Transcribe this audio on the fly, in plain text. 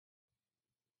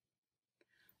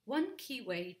One key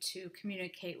way to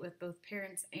communicate with both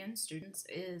parents and students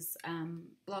is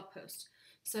blog posts.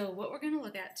 So what we're going to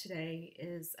look at today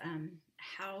is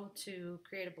how to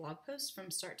create a blog post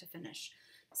from start to finish.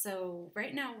 So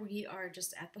right now we are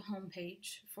just at the home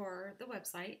page for the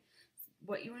website.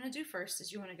 What you want to do first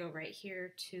is you want to go right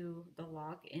here to the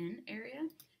login area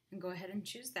and go ahead and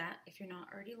choose that if you're not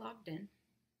already logged in.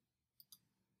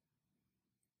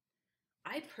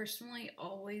 I personally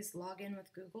always log in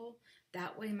with Google.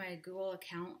 That way my Google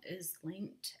account is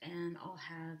linked and I'll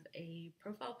have a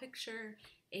profile picture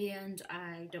and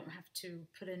I don't have to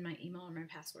put in my email or my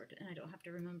password and I don't have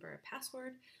to remember a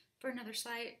password for another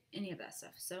site, any of that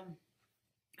stuff. So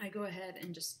I go ahead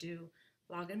and just do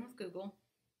login with Google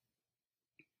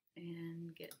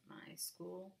and get my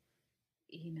school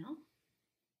email.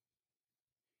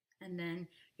 And then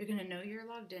you're going to know you're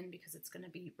logged in because it's going to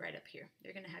be right up here.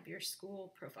 You're going to have your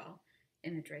school profile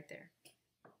image right there.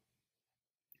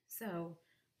 So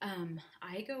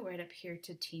I go right up here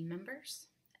to team members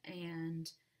and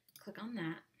click on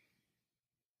that.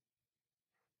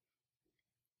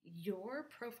 Your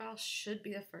profile should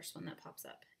be the first one that pops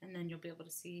up, and then you'll be able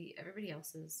to see everybody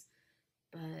else's.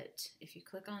 But if you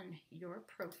click on your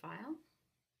profile,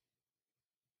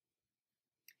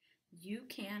 you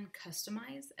can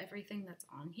customize everything that's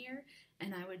on here,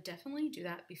 and I would definitely do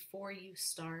that before you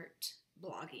start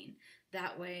blogging.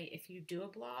 That way, if you do a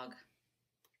blog,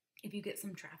 if you get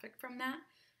some traffic from that,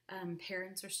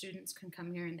 parents or students can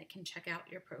come here and they can check out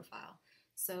your profile.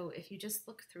 So if you just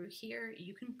look through here,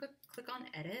 you can click on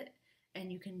edit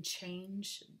and you can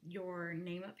change your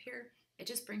name up here. It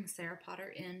just brings Sarah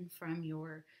Potter in from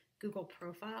your Google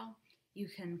profile. You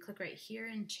can click right here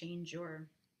and change your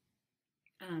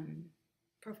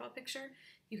profile picture.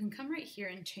 You can come right here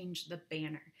and change the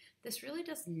banner. This really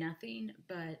does nothing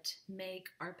but make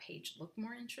our page look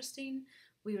more interesting.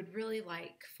 We would really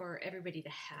like for everybody to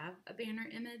have a banner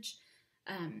image,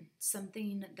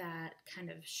 something that kind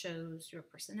of shows your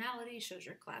personality, shows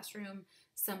your classroom,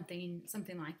 something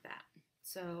like that.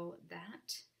 So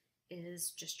that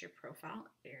is just your profile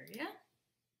area.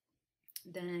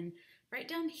 Then right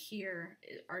down here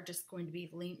are just going to be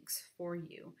links for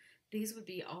you. These would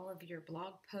be all of your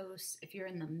blog posts. If you're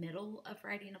in the middle of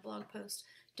writing a blog post,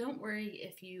 don't worry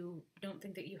if you don't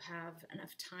think that you have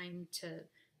enough time to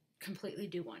completely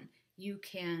do one. You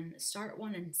can start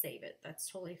one and save it.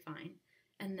 That's totally fine.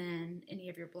 And then any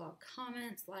of your blog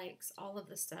comments, likes, all of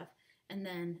the stuff. And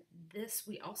then this,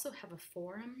 we also have a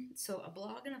forum. So a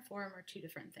blog and a forum are two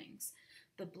different things.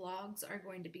 The blogs are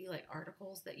going to be like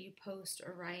articles that you post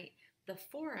or write. The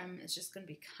forum is just going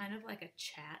to be kind of like a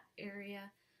chat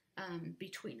area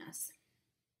between us.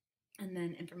 And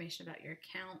then information about your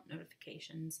account,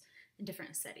 notifications, and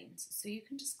different settings. So you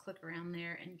can just click around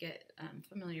there and get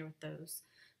familiar with those.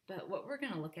 But what we're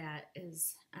going to look at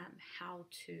is how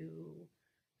to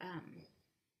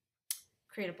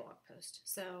create a blog post.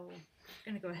 So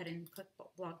I'm going to go ahead and click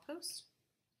blog post.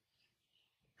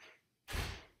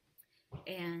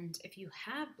 And if you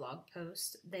have blog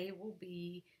posts, they will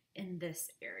be in this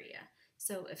area.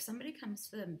 So if somebody comes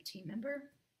to the team member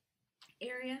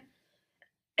area,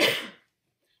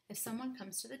 if someone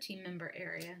comes to the team member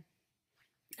area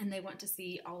and they want to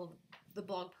see all of the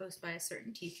blog posts by a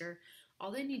certain teacher,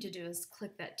 all they need to do is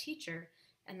click that teacher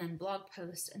and then blog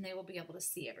post, and they will be able to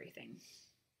see everything.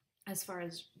 As far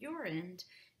as your end,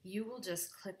 you will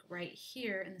just click right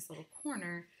here in this little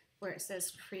corner where it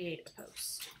says create a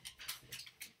post.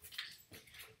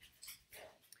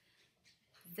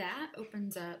 That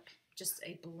opens up just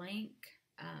a blank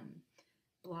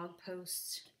blog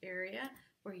post area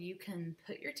where you can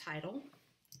put your title,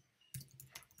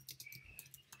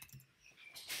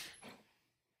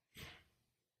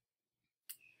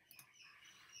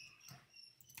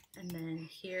 and then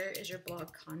here is your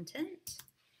blog content.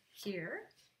 Here.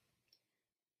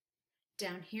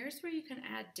 Down here is where you can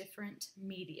add different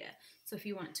media. So if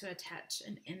you want to attach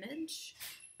an image,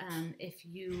 if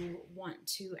you want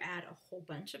to add a whole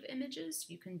bunch of images,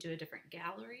 you can do a different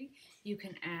gallery. You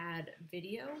can add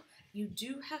video. You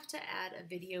do have to add a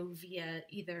video via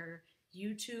either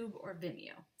YouTube or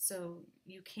Vimeo. So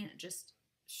you can't just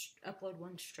upload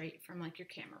one straight from like your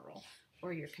camera roll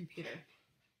or your computer.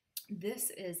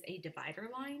 This is a divider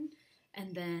line,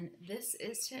 and then this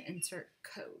is to insert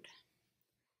code.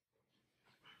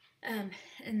 And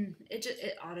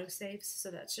it auto saves, so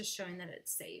that's just showing that it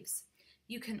saves.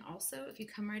 You can also, if you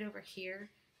come right over here,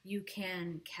 you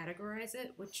can categorize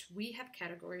it, which we have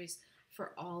categories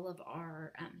for all of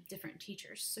our different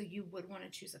teachers. So you would want to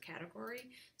choose a category.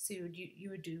 So you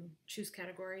would do choose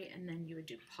category, and then you would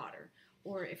do Potter.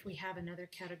 Or if we have another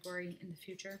category in the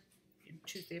future, you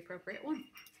choose the appropriate one.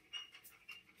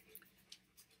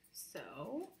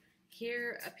 So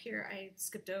up here, I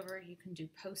skipped over, you can do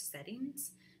post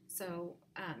settings. So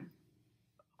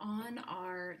on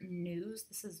our news,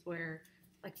 this is where,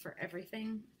 like for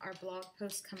everything, our blog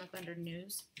posts come up under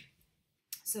news.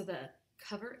 So the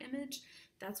cover image,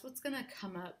 that's what's gonna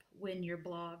come up when your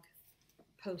blog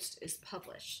post is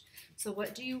published. So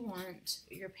what do you want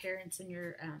your parents and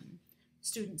your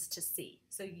students to see?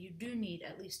 So you do need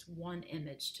at least one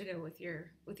image to go with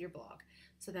your blog.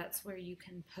 So that's where you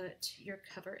can put your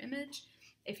cover image.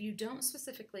 If you don't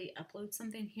specifically upload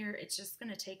something here, it's just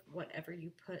going to take whatever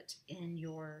you put in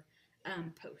your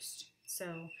post.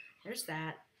 So there's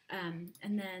that. And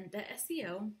then the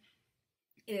SEO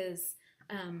is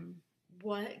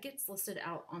what gets listed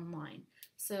out online.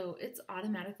 So it's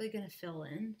automatically going to fill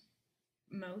in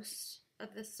most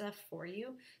of this stuff for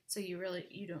you. So you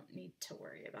don't need to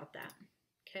worry about that.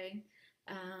 Okay.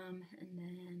 And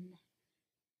then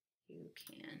you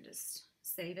can just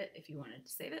save it if you wanted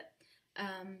to save it.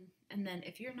 And then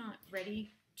if you're not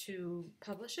ready to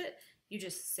publish it, you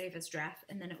just save as draft,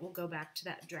 and then it will go back to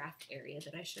that draft area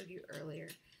that I showed you earlier.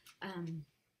 I'm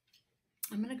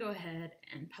going to go ahead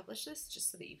and publish this just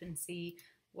so that you can see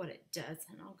what it does,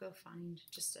 and I'll go find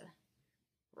just a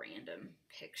random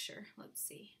picture. Let's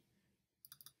see.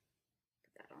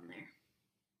 Put that on there.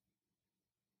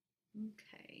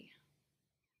 Okay.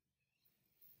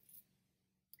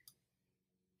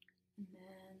 And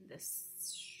then this,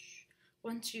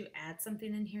 once you add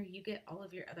something in here, you get all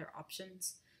of your other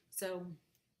options. So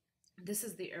this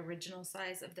is the original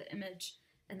size of the image,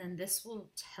 and then this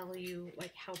will tell you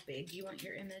like how big you want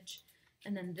your image,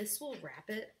 and then this will wrap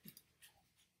it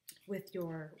with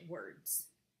your words.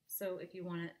 So if you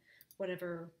want it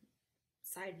whatever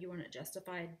side you want it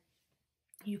justified,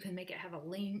 you can make it have a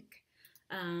link.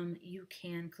 You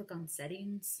can click on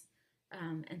settings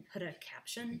and put a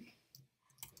caption.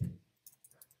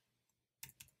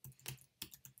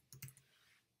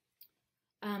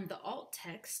 The alt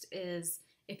text is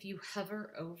if you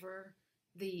hover over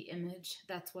the image,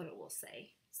 that's what it will say.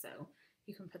 So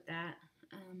you can put that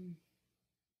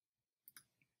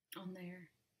on there.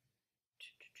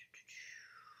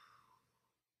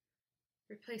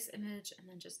 Replace image and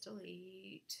then just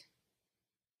delete.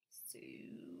 So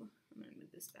I'm going to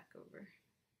move this back over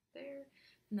there.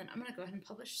 And then I'm going to go ahead and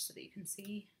publish so that you can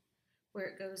see where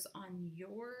it goes on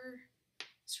your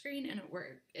screen and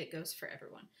where it goes for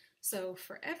everyone. So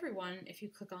for everyone, if you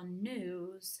click on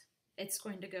news, it's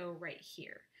going to go right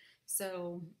here.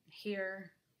 So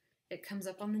here it comes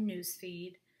up on the news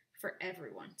feed for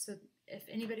everyone. So if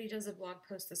anybody does a blog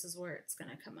post, this is where it's going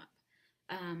to come up.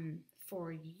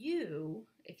 For you,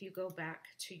 if you go back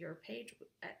to your page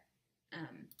at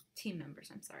team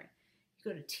members, I'm sorry,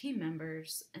 you go to team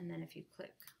members, and then if you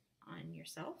click on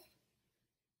yourself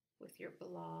with your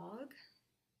blog,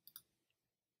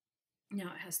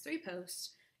 now it has 3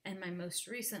 posts, and my most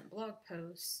recent blog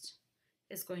post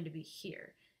is going to be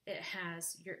here. It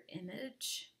has your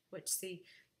image, which see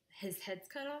his head's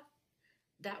cut off.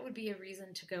 That would be a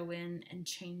reason to go in and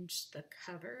change the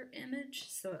cover image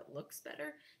so it looks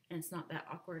better and it's not that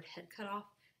awkward head cut off.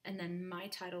 And then my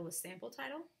title was sample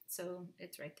title, so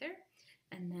it's right there.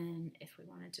 And then if we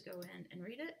wanted to go in and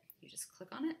read it, you just click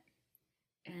on it,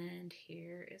 and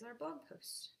here is our blog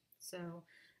post. So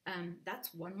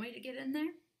that's one way to get in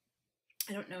there.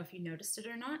 I don't know if you noticed it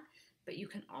or not, but you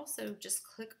can also just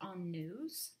click on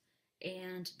news,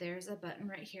 and there's a button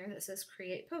right here that says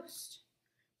create post.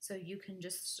 So you can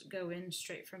just go in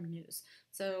straight from news.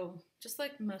 So just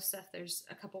like most stuff, there's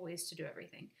a couple ways to do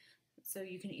everything. So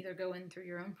you can either go in through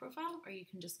your own profile, or you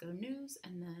can just go news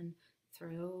and then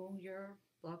throw your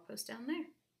blog post down there.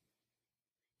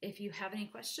 If you have any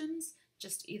questions,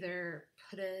 just either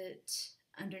put it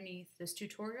underneath this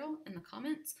tutorial in the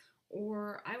comments,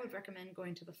 or I would recommend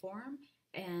going to the forum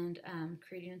and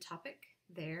creating a topic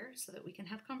there so that we can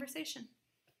have conversation.